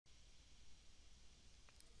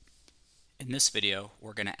In this video,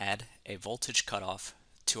 we're going to add a voltage cutoff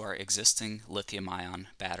to our existing lithium-ion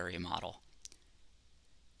battery model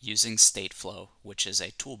using Stateflow, which is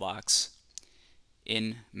a toolbox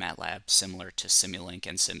in MATLAB similar to Simulink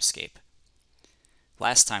and Simscape.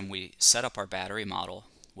 Last time we set up our battery model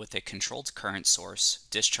with a controlled current source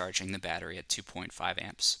discharging the battery at 2.5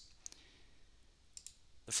 amps.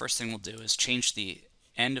 The first thing we'll do is change the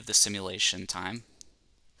end of the simulation time,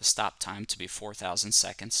 the stop time, to be 4,000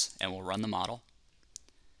 seconds, and we'll run the model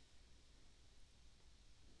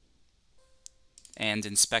and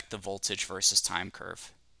inspect the voltage versus time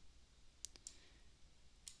curve.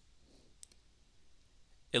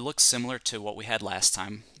 It looks similar to what we had last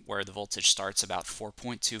time, where the voltage starts about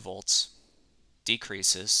 4.2 volts,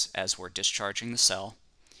 decreases as we're discharging the cell,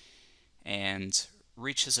 and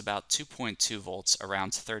reaches about 2.2 volts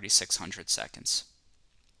around 3,600 seconds.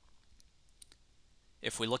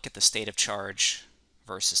 If we look at the state of charge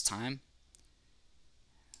versus time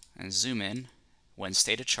and zoom in, when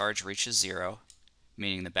state of charge reaches 0,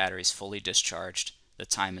 meaning the battery is fully discharged, the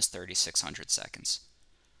time is 3,600 seconds.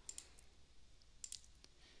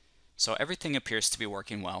 So everything appears to be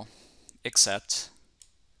working well, except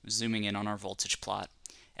zooming in on our voltage plot.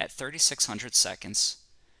 At 3,600 seconds,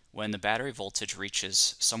 when the battery voltage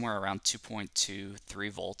reaches somewhere around 2.23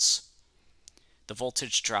 volts, the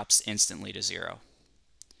voltage drops instantly to 0.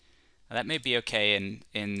 Now, that may be okay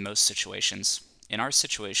in most situations. In our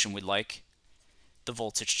situation, we'd like the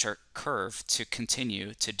voltage curve to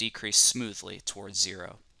continue to decrease smoothly towards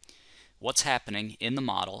 0. What's happening in the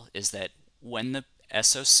model is that when the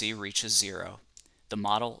SOC reaches 0, the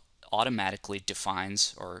model automatically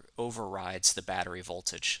defines or overrides the battery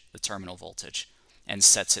voltage, the terminal voltage, and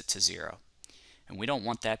sets it to 0. And we don't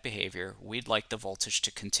want that behavior. We'd like the voltage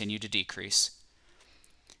to continue to decrease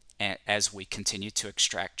as we continue to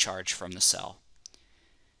extract charge from the cell.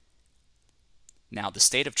 Now, the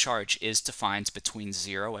state of charge is defined between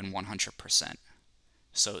 0 and 100%.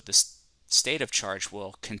 So the state of charge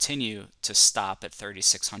will continue to stop at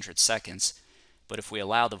 3,600 seconds, but if we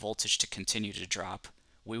allow the voltage to continue to drop,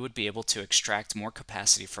 we would be able to extract more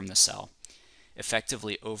capacity from the cell,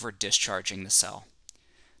 effectively over discharging the cell.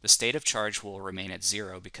 The state of charge will remain at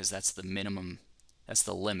 0 because that's the minimum, that's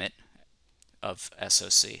the limit of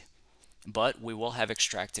SOC. But we will have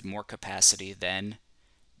extracted more capacity than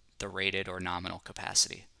the rated or nominal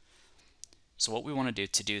capacity. So what we want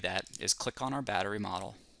to do that is click on our battery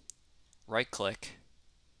model, right click,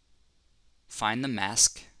 find the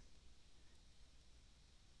mask,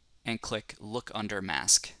 and click Look Under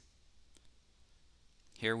Mask.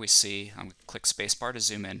 Here we see, I'm going to click spacebar to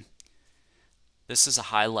zoom in. This is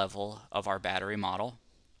a high level of our battery model.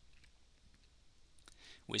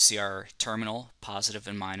 We see our terminal, positive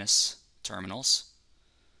and minus terminals,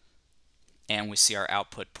 and we see our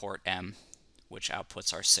output port M, which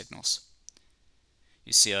outputs our signals.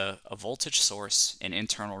 You see a voltage source, an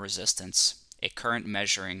internal resistance, a current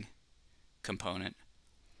measuring component,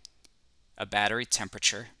 a battery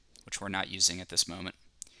temperature, which we're not using at this moment,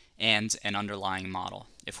 and an underlying model.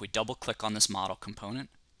 If we double click on this model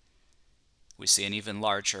component, we see an even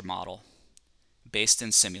larger model based in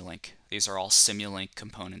Simulink. These are all Simulink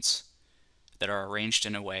components that are arranged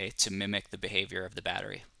in a way to mimic the behavior of the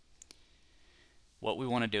battery. What we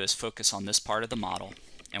want to do is focus on this part of the model,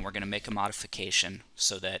 and we're going to make a modification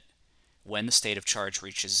so that when the state of charge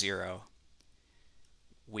reaches 0,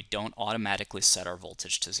 we don't automatically set our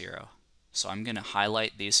voltage to 0. So I'm going to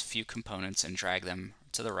highlight these few components and drag them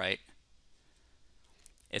to the right.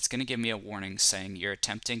 It's going to give me a warning saying you're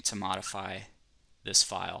attempting to modify this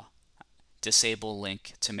file. Disable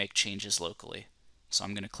link to make changes locally. So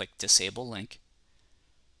I'm going to click Disable Link,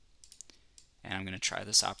 and I'm going to try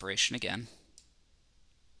this operation again.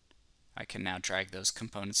 I can now drag those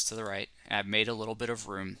components to the right. And I've made a little bit of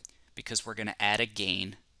room because we're going to add a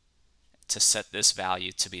gain to set this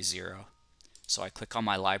value to be 0. So I click on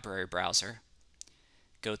my library browser,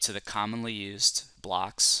 go to the commonly used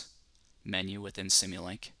blocks menu within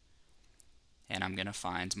Simulink, and I'm going to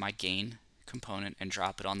find my gain component and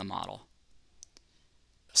drop it on the model.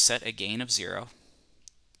 Set a gain of 0,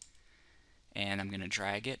 and I'm going to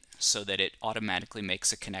drag it so that it automatically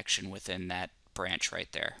makes a connection within that branch right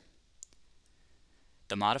there.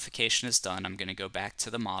 The modification is done. I'm going to go back to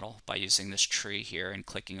the model by using this tree here and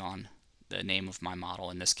clicking on the name of my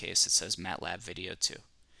model. In this case, it says MATLAB Video 2.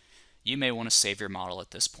 You may want to save your model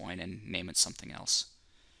at this point and name it something else.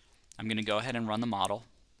 I'm going to go ahead and run the model.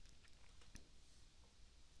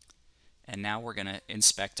 And now we're going to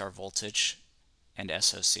inspect our voltage and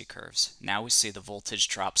SOC curves. Now we see the voltage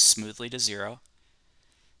drops smoothly to 0,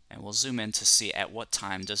 and we'll zoom in to see at what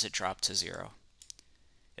time does it drop to 0.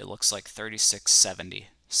 it looks like 3670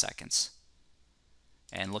 seconds.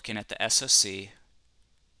 And looking at the SOC,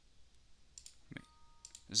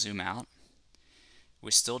 zoom out, we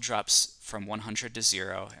still drops from 100 to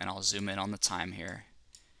 0, and I'll zoom in on the time here,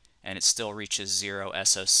 and it still reaches 0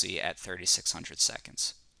 SOC at 3600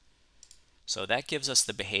 seconds. So that gives us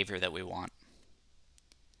the behavior that we want.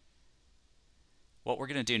 What we're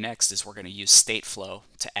going to do next is we're going to use Stateflow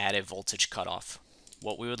to add a voltage cutoff.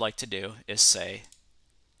 What we would like to do is say,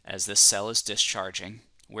 as this cell is discharging,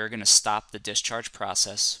 we're going to stop the discharge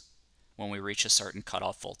process when we reach a certain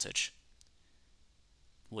cutoff voltage.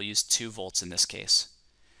 We'll use 2 volts in this case.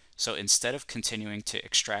 So instead of continuing to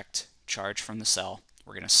extract charge from the cell,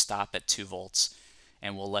 we're going to stop at 2 volts,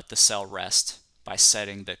 and we'll let the cell rest by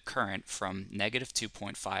setting the current from negative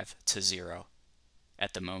 2.5 to 0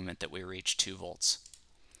 at the moment that we reach 2 volts.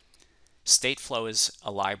 Stateflow is a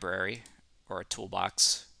library or a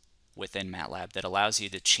toolbox within MATLAB that allows you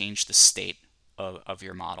to change the state of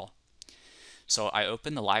your model. So I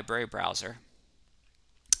open the library browser,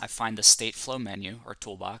 I find the Stateflow menu or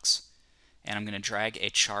toolbox, and I'm going to drag a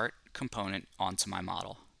chart component onto my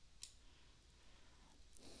model.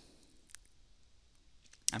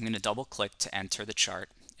 I'm going to double click to enter the chart,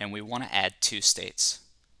 and we want to add 2 states.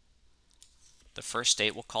 The first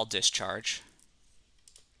state we'll call discharge,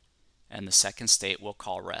 and the second state we'll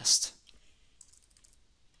call rest.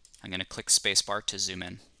 I'm going to click spacebar to zoom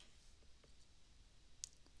in.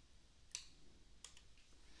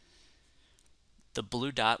 The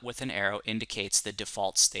blue dot with an arrow indicates the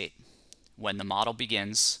default state. When the model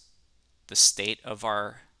begins, the state of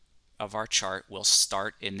our chart will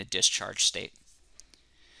start in the discharge state.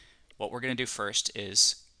 What we're going to do first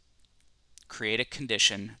is create a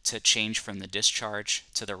condition to change from the discharge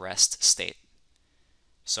to the rest state.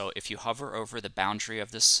 So if you hover over the boundary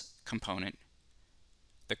of this component,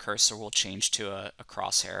 the cursor will change to a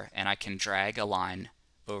crosshair, and I can drag a line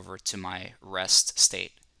over to my rest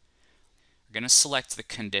state. We're going to select the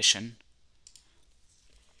condition,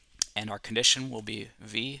 and our condition will be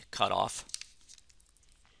V cutoff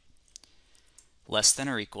less than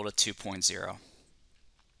or equal to 2.0.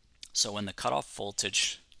 So when the cutoff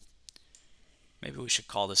voltage, maybe we should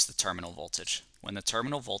call this the terminal voltage. When the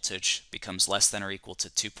terminal voltage becomes less than or equal to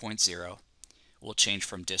 2.0, we'll change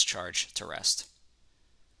from discharge to rest.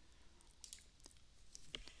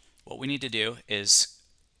 What we need to do is,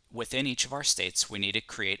 within each of our states, we need to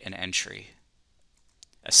create an entry,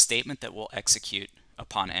 a statement that will execute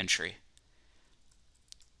upon entry.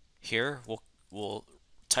 Here we'll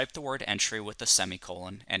type the word entry with a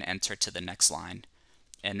semicolon and enter to the next line,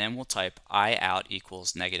 and then we'll type I out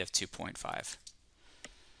equals negative 2.5.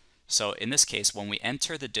 So in this case, when we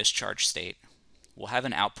enter the discharge state, we'll have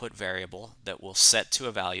an output variable that will set to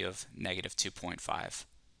a value of negative 2.5.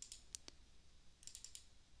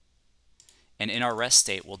 And in our rest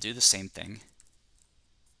state, we'll do the same thing,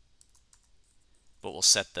 but we'll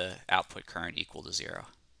set the output current equal to 0.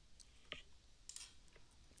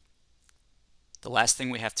 The last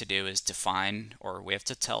thing we have to do is define, or we have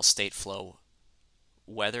to tell Stateflow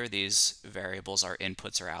whether these variables are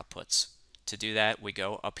inputs or outputs. To do that, we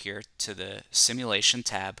go up here to the Simulation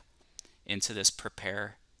tab into this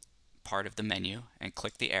Prepare part of the menu and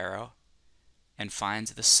click the arrow and find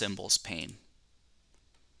the Symbols pane.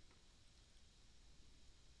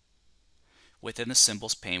 Within the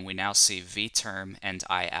Symbols pane, we now see vterm and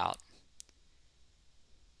iout.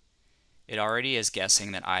 It already is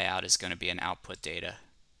guessing that iout is going to be an output data.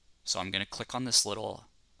 So I'm going to click on this little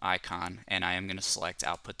icon, and I am going to select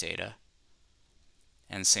output data.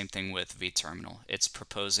 And same thing with vterminal. It's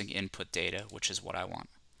proposing input data, which is what I want.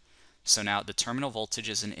 So now the terminal voltage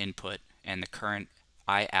is an input, and the current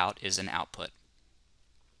iout is an output.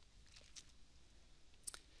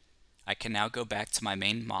 I can now go back to my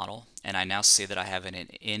main model, and I now see that I have an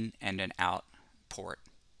in and an out port.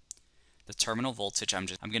 The terminal voltage, I'm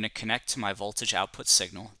going to connect to my voltage output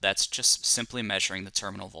signal. That's just simply measuring the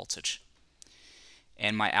terminal voltage.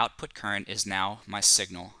 And my output current is now my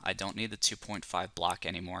signal. I don't need the 2.5 block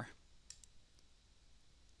anymore.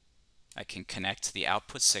 I can connect the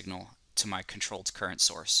output signal to my controlled current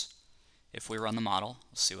source. If we run the model,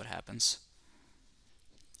 we'll see what happens.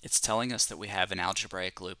 It's telling us that we have an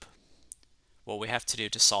algebraic loop. What we have to do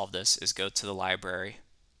to solve this is go to the library,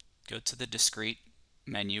 go to the discrete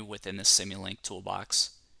menu within the Simulink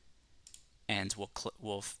toolbox, and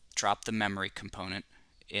we'll drop the memory component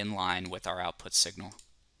in line with our output signal.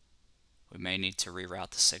 We may need to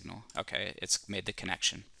reroute the signal. Okay, it's made the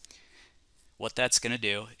connection. What that's going to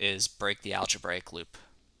do is break the algebraic loop,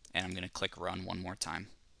 and I'm going to click run one more time.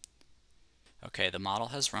 Okay, the model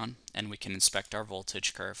has run, and we can inspect our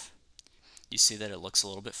voltage curve. you see that it looks a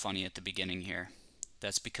little bit funny at the beginning here.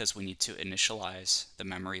 That's because we need to initialize the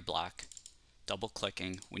memory block. Double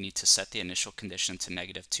clicking, we need to set the initial condition to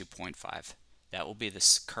negative 2.5. That will be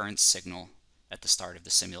the current signal at the start of the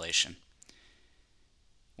simulation.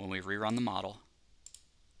 When we rerun the model,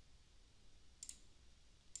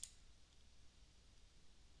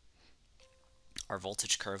 our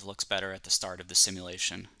voltage curve looks better at the start of the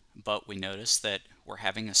simulation, but we notice that we're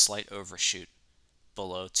having a slight overshoot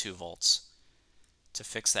below 2 volts. To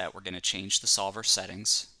fix that, we're going to change the solver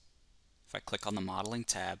settings. If I click on the Modeling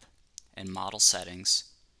tab and Model Settings,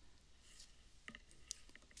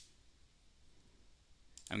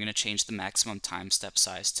 I'm going to change the maximum time step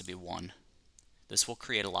size to be 1. This will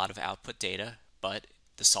create a lot of output data, but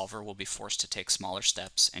the solver will be forced to take smaller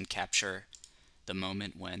steps and capture the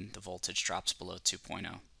moment when the voltage drops below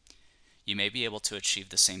 2.0. You may be able to achieve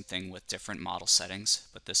the same thing with different model settings,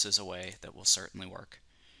 but this is a way that will certainly work.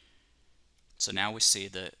 So now we see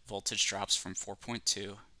the voltage drops from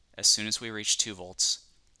 4.2. As soon as we reach 2 volts,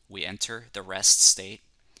 we enter the rest state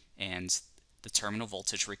and the terminal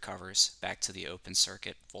voltage recovers back to the open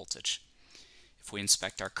circuit voltage. If we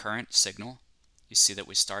inspect our current signal, you see that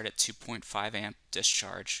we start at 2.5 amp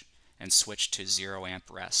discharge and switch to 0 amp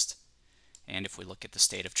rest. And if we look at the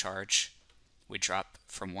state of charge, we drop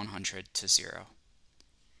from 100 to 0.